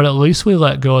 but at least we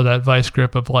let go of that vice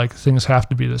grip of like things have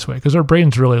to be this way, because our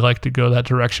brains really like to go that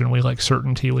direction. We like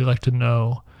certainty. We like to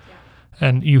know. Yeah.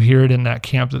 And you hear it in that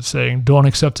camp that's saying, don't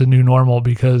accept the new normal,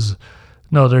 because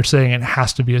no, they're saying it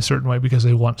has to be a certain way because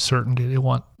they want certainty. They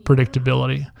want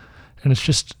predictability. And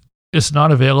it's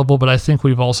not available, but I think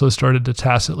we've also started to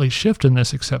tacitly shift in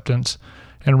this acceptance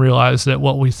and realize that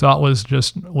what we thought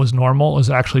was normal is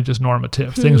actually just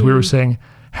normative. Mm-hmm. Things we were saying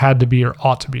had to be or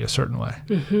ought to be a certain way.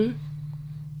 Mm-hmm.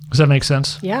 Does that make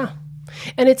sense? Yeah.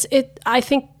 And I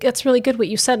think it's really good what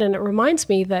you said, and it reminds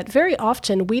me that very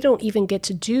often we don't even get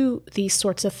to do these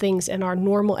sorts of things in our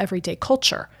normal everyday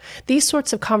culture. These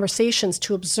sorts of conversations,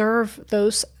 to observe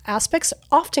those aspects,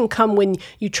 often come when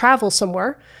you travel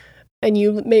somewhere and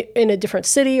you may in a different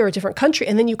city or a different country,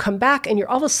 and then you come back and you're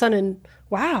all of a sudden,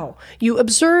 wow, you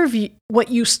observe what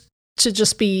used to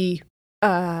just be,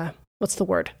 what's the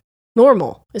word?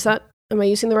 Normal. Am I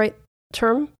using the right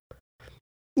term?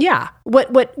 Yeah,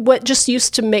 what just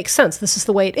used to make sense. This is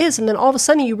the way it is. And then all of a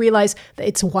sudden you realize that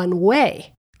it's one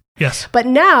way. Yes. But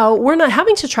now we're not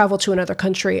having to travel to another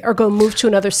country or go move to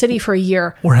another city for a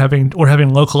year. We're having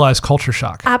localized culture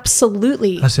shock.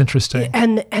 Absolutely. That's interesting.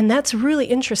 And that's really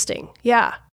interesting.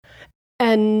 Yeah.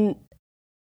 And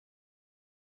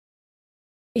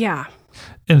yeah.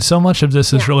 And so much of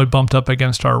this is really bumped up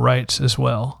against our rights as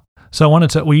well.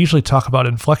 So we usually talk about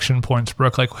inflection points,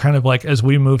 Brooke, like kind of like as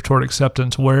we move toward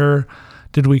acceptance, where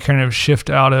did we kind of shift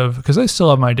out of, because I still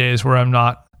have my days where I'm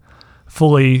not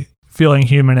fully feeling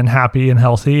human and happy and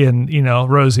healthy and,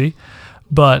 rosy,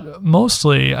 but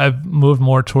mostly I've moved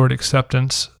more toward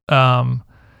acceptance. And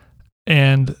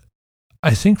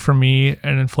I think for me,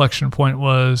 an inflection point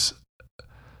was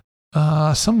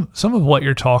some of what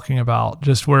you're talking about,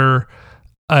 just where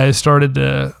I started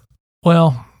to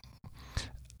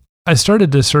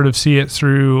sort of see it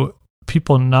through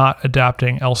people not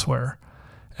adapting elsewhere.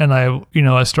 And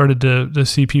I started to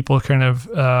see people kind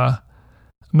of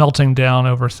melting down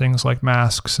over things like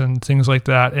masks and things like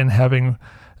that, and having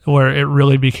where it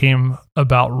really became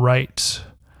about rights.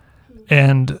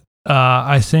 And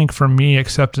I think for me,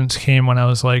 acceptance came when I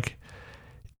was like,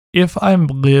 if I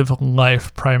live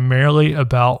life primarily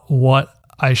about what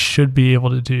I should be able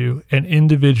to do, and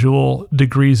individual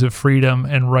degrees of freedom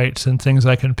and rights and things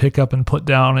I can pick up and put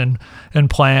down and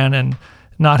plan and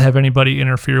not have anybody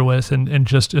interfere with and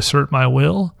just assert my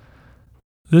will,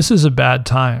 this is a bad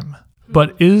time.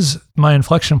 But my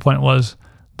inflection point was,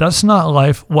 that's not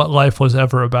what life was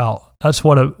ever about. That's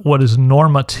what is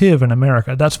normative in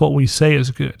America. That's what we say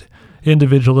is good.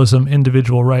 Individualism,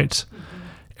 individual rights.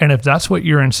 And if that's what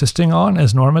you're insisting on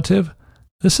as normative,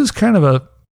 this is kind of a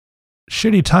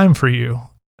shitty time for you.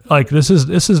 Like this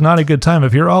is not a good time.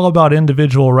 If you're all about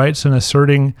individual rights and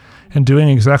asserting and doing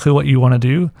exactly what you want to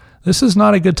do, this is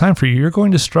not a good time for you. You're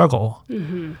going to struggle.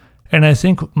 Mm-hmm. And I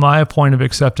think my point of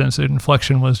acceptance and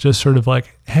inflection was just sort of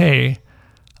like, hey,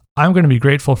 I'm going to be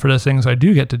grateful for the things I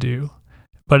do get to do.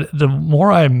 But the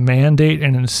more I mandate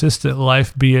and insist that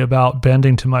life be about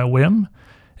bending to my whim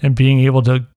and being able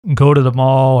to go to the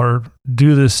mall or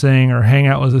do this thing or hang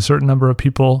out with a certain number of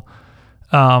people,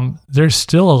 there's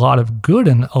still a lot of good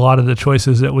in a lot of the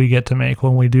choices that we get to make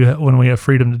when we have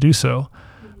freedom to do so.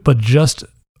 But just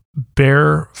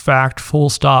bare fact, full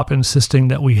stop, insisting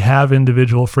that we have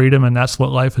individual freedom and that's what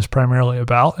life is primarily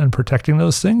about, and protecting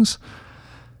those things,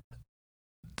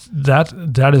 that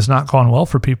has not gone well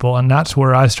for people. And that's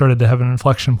where I started to have an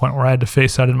inflection point where I had to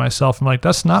face that in myself. I'm like,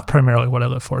 that's not primarily what I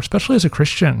live for, especially as a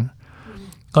Christian.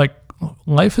 Like,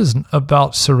 life is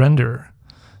about surrender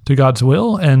to God's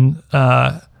will and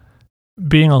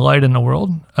being a light in the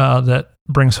world that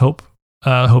brings hope,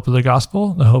 hope of the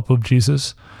gospel, the hope of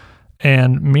Jesus.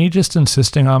 And me just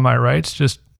insisting on my rights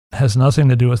just has nothing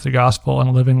to do with the gospel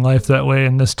and living life that way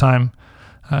in this time.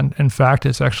 And in fact,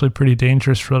 it's actually pretty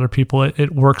dangerous for other people.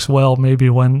 It works well maybe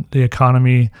when the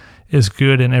economy is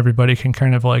good and everybody can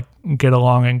kind of like get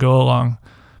along and go along.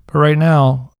 But right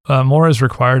now, more is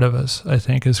required of us, I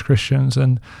think, as Christians.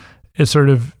 And it's sort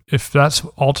of, if that's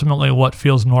ultimately what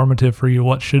feels normative for you,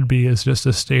 what should be is just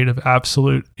a state of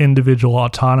absolute individual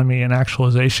autonomy and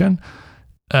actualization,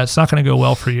 it's not going to go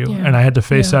well for you. Yeah. And I had to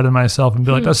face that in myself and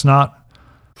be like, that's not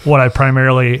what I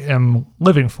primarily am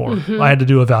living for. Mm-hmm. I had to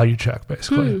do a value check,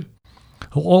 basically.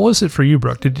 What was it for you,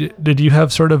 Brooke? Did you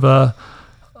have sort of an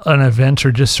event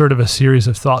or just sort of a series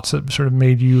of thoughts that sort of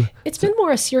made you... It's been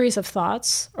more a series of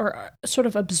thoughts, or sort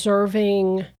of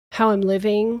observing how I'm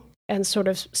living and sort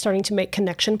of starting to make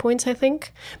connection points, I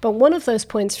think. But one of those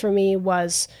points for me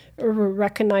was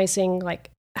recognizing like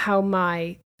how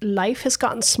my life has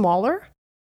gotten smaller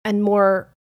and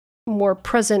more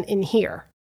present in here,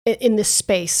 in this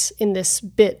space, in this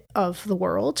bit of the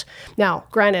world. Now,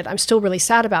 granted, I'm still really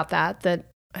sad about that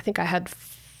I think I had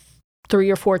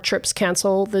 3 or 4 trips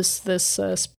cancel this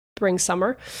spring,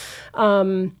 summer.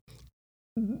 And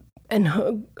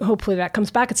hopefully that comes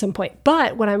back at some point.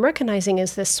 But what I'm recognizing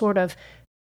is this sort of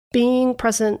being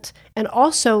present, and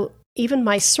also even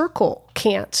my circle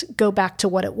can't go back to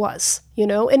what it was, you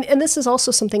know? And this is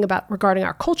also something about regarding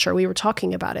our culture. We were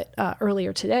talking about it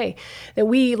earlier today, that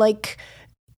we like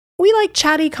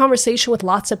chatty conversation with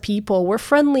lots of people. We're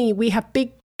friendly. We have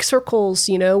big circles,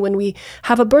 when we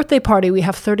have a birthday party, we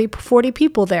have 30, 40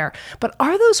 people there. But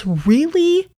are those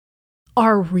really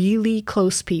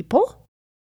close people?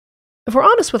 If we're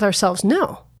honest with ourselves,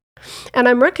 no. And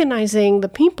I'm recognizing the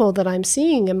people that I'm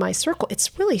seeing in my circle.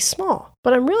 It's really small,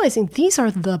 but I'm realizing these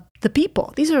are the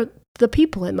people. These are the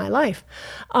people in my life.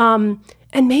 And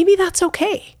maybe that's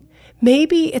okay.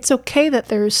 Maybe it's okay that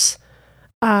there's,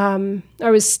 I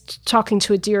was talking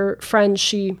to a dear friend.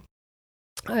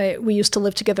 We used to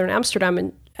live together in Amsterdam,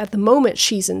 and at the moment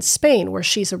she's in Spain, where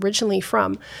she's originally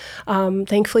from.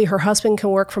 Thankfully, her husband can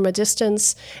work from a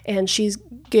distance, and she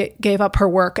gave up her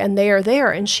work, and they are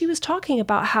there. And she was talking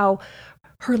about how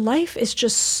her life is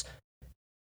just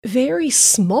very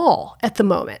small at the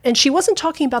moment. And she wasn't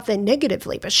talking about that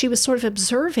negatively, but she was sort of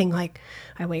observing, like,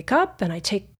 I wake up and I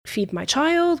feed my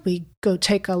child. We go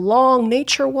take a long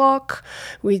nature walk.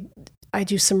 I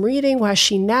do some reading while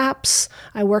she naps.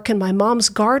 I work in my mom's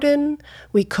garden.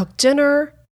 We cook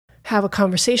dinner, have a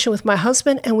conversation with my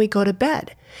husband, and we go to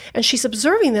bed. And she's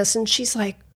observing this, and she's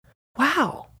like,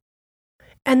 wow.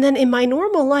 And then in my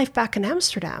normal life back in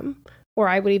Amsterdam, or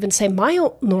I would even say my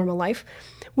own normal life,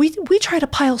 we try to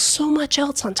pile so much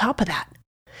else on top of that.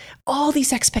 All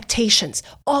these expectations,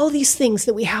 all these things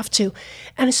that we have to.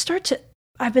 And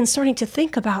I've been starting to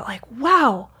think about, like,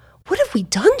 wow, what have we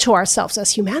done to ourselves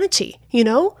as humanity?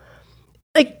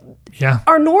 Like, yeah,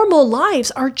 our normal lives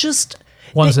are just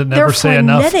ones that never say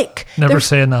enough. Never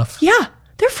say enough. Yeah,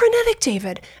 they're frenetic,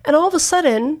 David. And all of a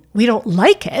sudden, we don't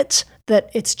like it that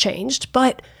it's changed,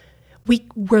 but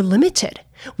we're limited.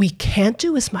 We can't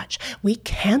do as much. We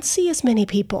can't see as many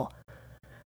people.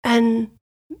 And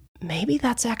maybe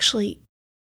that's actually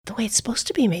the way it's supposed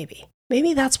to be, maybe.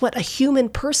 Maybe that's what a human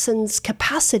person's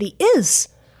capacity is.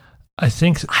 I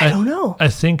don't know. I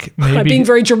think maybe I'm being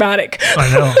very dramatic. I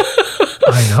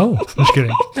know. Just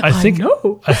kidding. I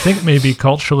think maybe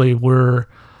culturally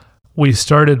we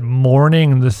started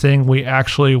mourning the thing we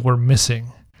actually were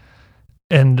missing.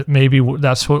 And maybe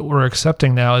that's what we're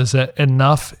accepting now, is that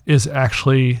enough is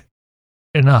actually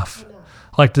enough.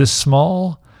 Like this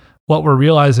small, what we're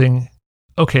realizing,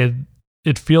 okay,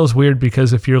 it feels weird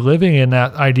because if you're living in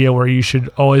that idea where you should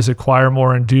always acquire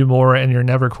more and do more and you're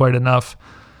never quite enough,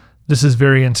 this is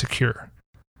very insecure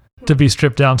to be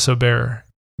stripped down so bare,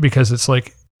 because it's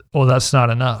like, well, that's not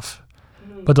enough.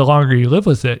 Mm-hmm. But the longer you live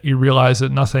with it, you realize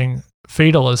that nothing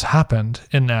fatal has happened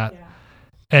in that. Yeah.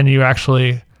 And you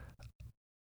actually,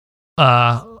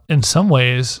 in some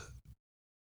ways,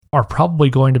 are probably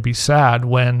going to be sad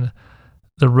when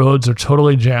the roads are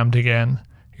totally jammed again.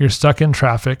 You're stuck in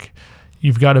traffic.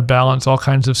 You've got to balance all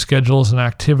kinds of schedules and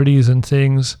activities and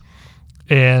things.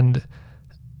 And,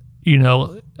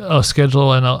 a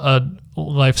schedule and a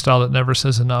lifestyle that never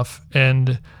says enough.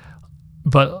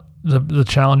 But the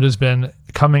challenge has been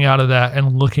coming out of that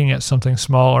and looking at something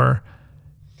smaller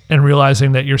and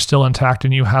realizing that you're still intact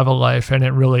and you have a life and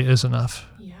it really is enough.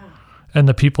 Yeah. And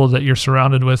the people that you're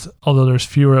surrounded with, although there's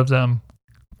fewer of them,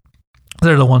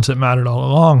 they're the ones that mattered all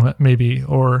along, maybe,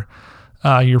 or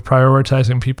you're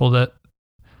prioritizing people that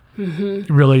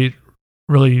really,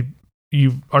 really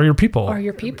you are your people. Are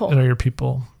your people. That are your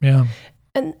people, yeah.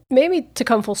 And maybe to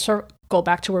come full circle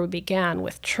back to where we began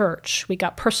with church, we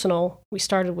got personal. We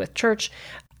started with church.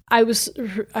 I was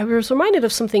reminded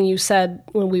of something you said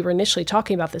when we were initially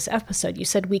talking about this episode. You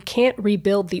said we can't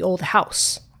rebuild the old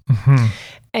house,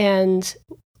 and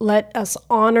let us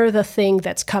honor the thing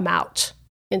that's come out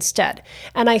instead.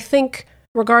 And I think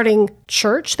regarding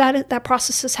church, that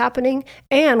process is happening,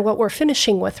 and what we're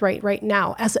finishing with right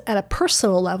now, as at a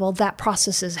personal level, that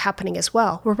process is happening as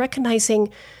well. We're recognizing,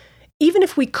 even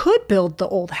if we could build the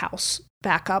old house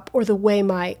back up, or the way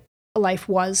my life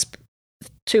was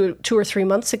 2 or 3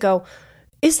 months ago,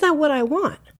 is that what I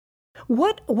want?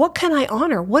 What can I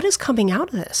honor? What is coming out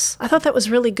of this? I thought that was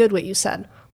really good what you said.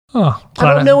 Oh,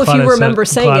 I don't know if you remember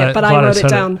saying it, but I wrote it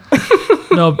down.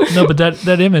 No, but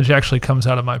that image actually comes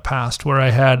out of my past, where I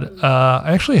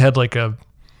actually had like a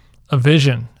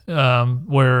vision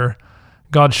where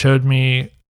God showed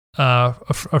me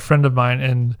a friend of mine,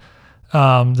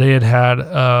 and they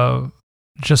had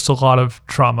just a lot of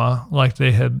trauma. Like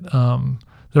they had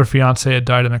their fiance had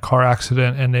died in a car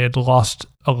accident, and they had lost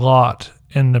a lot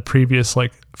in the previous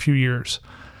few years.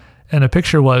 And the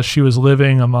picture was she was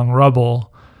living among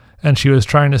rubble, and she was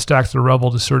trying to stack the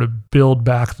rubble to sort of build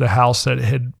back the house that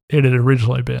it had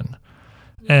originally been.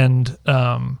 And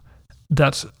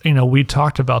that's, we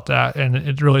talked about that, and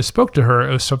it really spoke to her.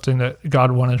 It was something that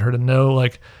God wanted her to know.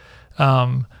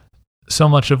 So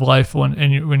much of life when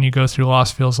you go through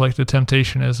loss feels like the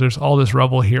temptation is there's all this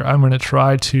rubble here. I'm going to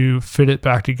try to fit it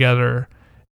back together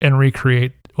and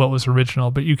recreate what was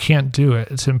original, but you can't do it.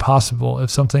 It's impossible. If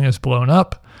something is blown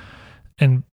up,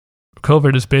 and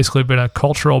COVID has basically been a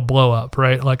cultural blow up,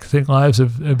 right? Like, I think lives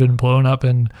have been blown up,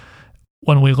 and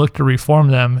when we look to reform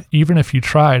them, even if you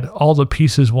tried, all the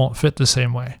pieces won't fit the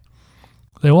same way.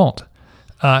 They won't.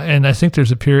 And I think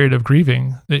there's a period of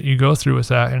grieving that you go through with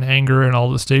that, and anger and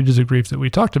all the stages of grief that we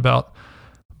talked about.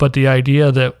 But the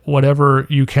idea that whatever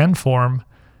you can form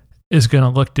is going to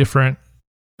look different,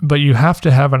 but you have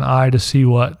to have an eye to see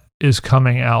what is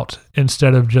coming out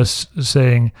instead of just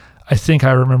saying, I think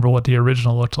I remember what the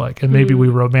original looked like. And maybe we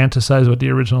romanticize what the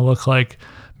original looked like.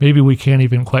 Maybe we can't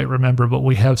even quite remember, but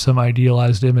we have some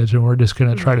idealized image and we're just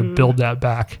going to try to build that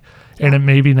back. Yeah. And it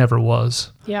maybe never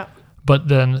was. Yeah. But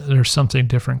then there's something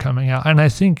different coming out. And I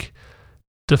think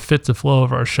to fit the flow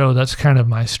of our show, that's kind of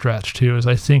my stretch too, as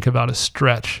I think about a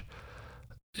stretch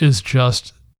is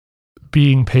just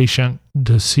being patient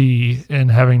to see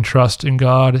and having trust in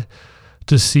God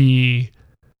to see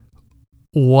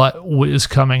what is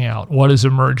coming out, what is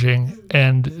emerging.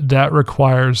 And that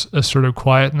requires a sort of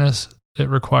quietness. It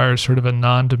requires sort of a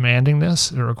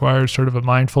non-demandingness. It requires sort of a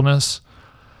mindfulness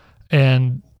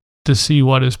and to see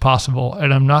what is possible.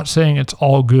 And I'm not saying it's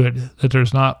all good, that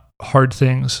there's not hard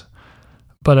things,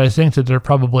 but I think that there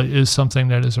probably is something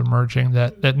that is emerging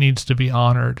that needs to be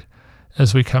honored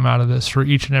as we come out of this for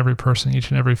each and every person, each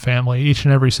and every family, each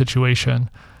and every situation.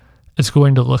 It's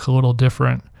going to look a little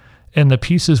different, and the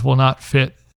pieces will not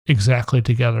fit exactly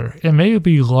together. It may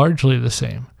be largely the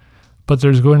same, but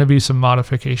there's going to be some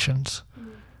modifications.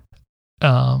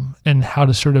 And how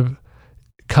to sort of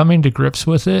coming to grips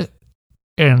with it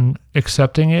and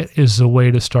accepting it is the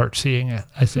way to start seeing it,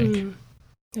 I think.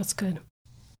 That's good.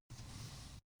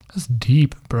 That's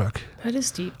deep, Brooke. That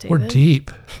is deep, David. We're deep.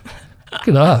 Look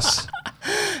at us.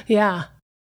 Yeah.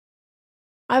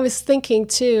 I was thinking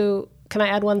too, can I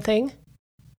add one thing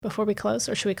before we close,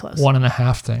 or should we close?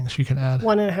 1.5 things you can add.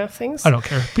 1.5 things? I don't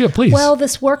care. Yeah, please. Well,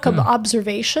 this work of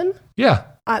observation. Yeah.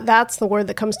 That's the word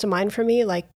that comes to mind for me.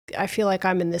 Like, I feel like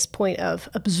I'm in this point of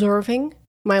observing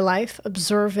my life,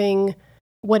 observing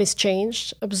what has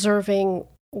changed, observing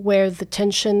where the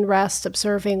tension rests,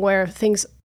 observing where things,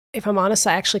 if I'm honest,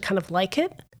 I actually kind of like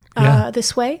it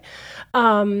this way.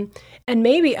 And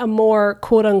maybe a more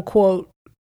quote unquote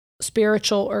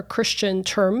spiritual or Christian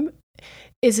term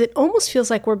is it almost feels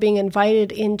like we're being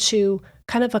invited into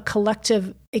kind of a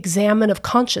collective examine of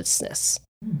consciousness.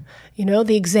 You know,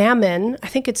 the examine, I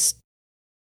think it's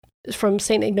from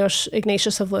St.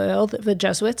 Ignatius of Loyola, the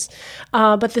Jesuits,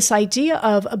 but this idea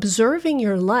of observing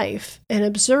your life and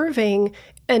observing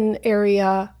an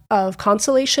area of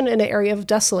consolation and an area of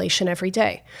desolation every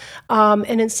day.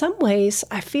 And in some ways,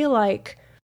 I feel like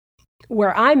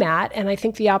where I'm at, and I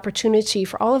think the opportunity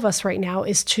for all of us right now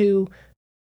is to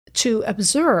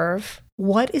observe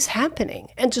what is happening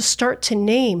and to start to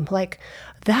name, like,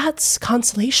 that's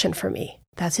consolation for me.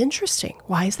 That's interesting.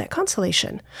 Why is that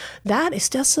consolation? That is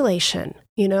desolation,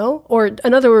 you know? Or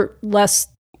another less,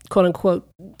 quote unquote,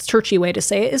 churchy way to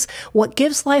say it is what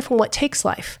gives life and what takes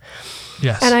life.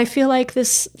 Yes. And I feel like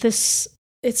it's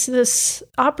this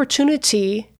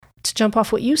opportunity to jump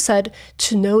off what you said,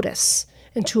 to notice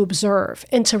and to observe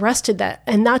and to rest in that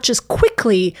and not just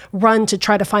quickly run to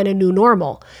try to find a new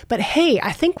normal. But hey,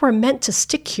 I think we're meant to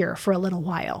stick here for a little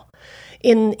while.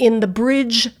 In the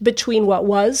bridge between what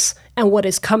was and what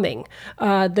is coming,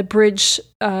 the bridge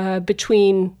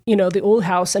between, you know, the old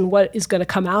house and what is going to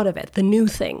come out of it, the new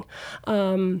thing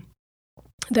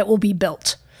that will be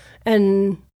built.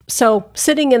 And so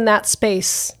sitting in that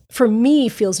space for me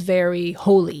feels very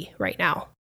holy right now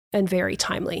and very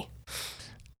timely.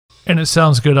 And it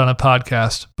sounds good on a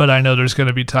podcast, but I know there's going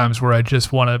to be times where I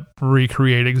just want to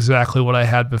recreate exactly what I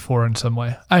had before in some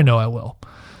way. I know I will.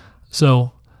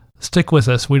 So stick with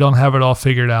us. We don't have it all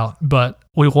figured out, but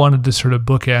we wanted to sort of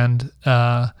bookend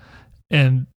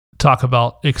and talk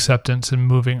about acceptance and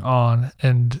moving on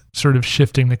and sort of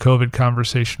shifting the COVID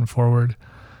conversation forward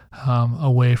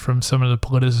away from some of the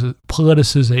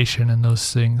politicization and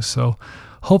those things. So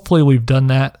hopefully we've done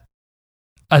that.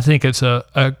 I think it's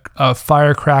a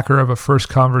firecracker of a first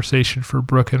conversation for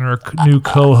Brooke in her new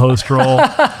co-host role.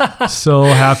 So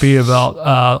happy about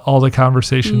all the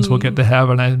conversations we'll get to have,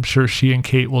 and I'm sure she and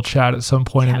Kate will chat at some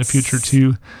point in the future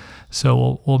too.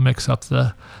 So we'll mix up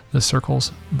the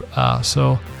circles.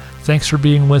 So thanks for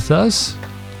being with us.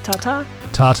 Ta-ta.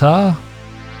 Ta-ta.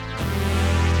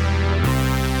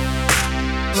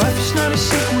 Life is not a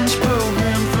sequence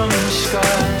program from the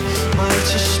sky, but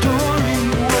it's a story.